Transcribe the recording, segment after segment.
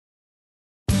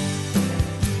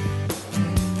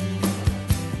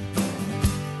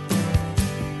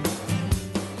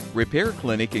Repair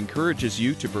Clinic encourages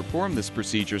you to perform this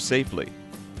procedure safely.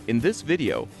 In this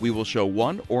video, we will show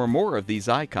one or more of these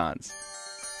icons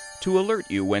to alert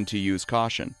you when to use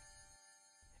caution.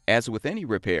 As with any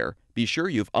repair, be sure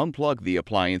you've unplugged the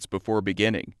appliance before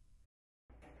beginning.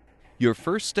 Your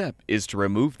first step is to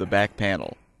remove the back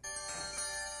panel.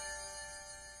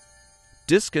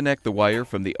 Disconnect the wire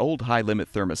from the old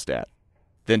high-limit thermostat.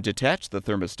 Then detach the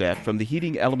thermostat from the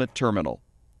heating element terminal.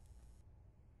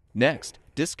 Next,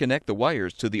 disconnect the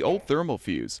wires to the old thermal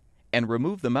fuse and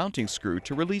remove the mounting screw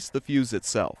to release the fuse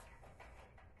itself.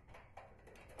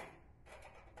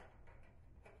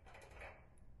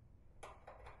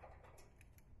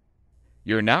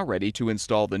 You're now ready to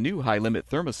install the new high-limit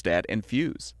thermostat and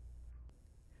fuse.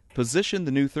 Position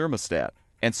the new thermostat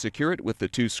and secure it with the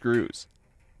two screws.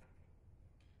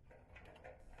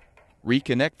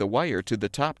 Reconnect the wire to the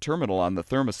top terminal on the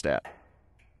thermostat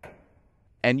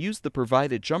and use the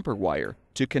provided jumper wire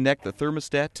to connect the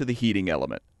thermostat to the heating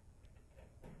element.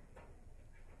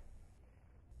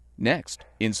 Next,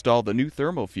 install the new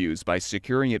thermal fuse by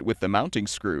securing it with the mounting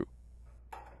screw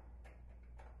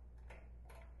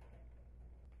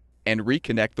and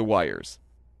reconnect the wires.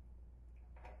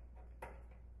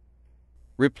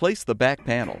 Replace the back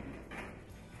panel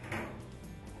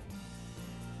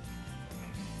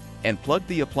and plug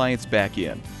the appliance back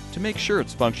in to make sure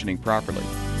it's functioning properly.